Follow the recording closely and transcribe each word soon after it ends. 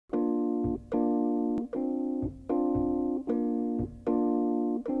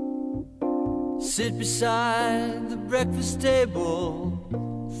Sit beside the breakfast table,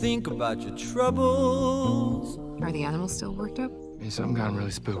 think about your troubles. Are the animals still worked up? Hey, something got 'em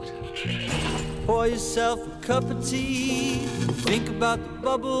really spooked. Pour yourself a cup of tea, think about the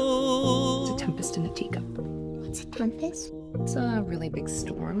bubbles. It's a tempest in a teacup. What's a tempest? It's a really big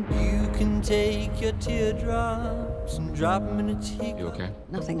storm. You can take your teardrops and drop them in a teacup. You okay?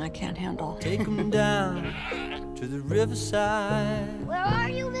 Nothing I can't handle. Take them down to the riverside. Where are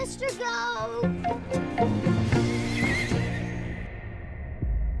you, Mr. Go?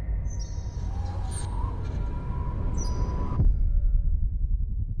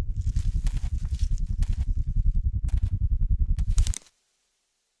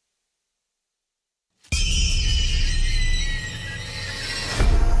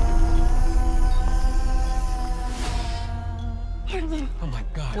 Oh my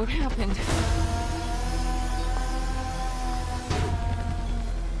God. What happened?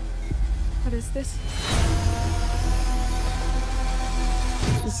 What is this?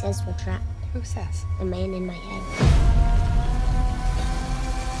 He says we're trapped. Who says? The man in my head.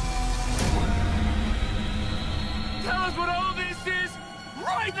 Tell us what all this is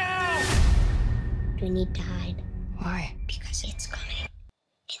right now! We need to hide. Why? Because it's coming.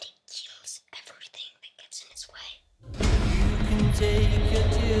 And it kills everything that gets in its way. You can take your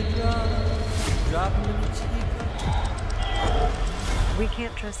teardrops, drop them in a teacup. We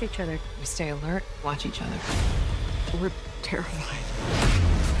can't trust each other. We stay alert, watch each other. We're terrified.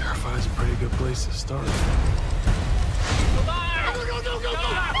 Terrified's a pretty good place to start. Go, go, go, go!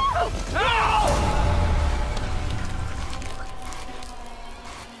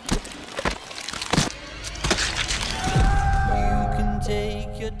 You can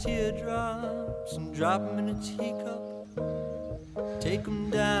take your teardrops and drop them in a teacup. Take them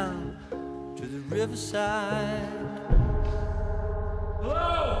down to the riverside.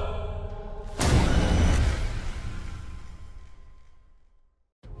 Hello?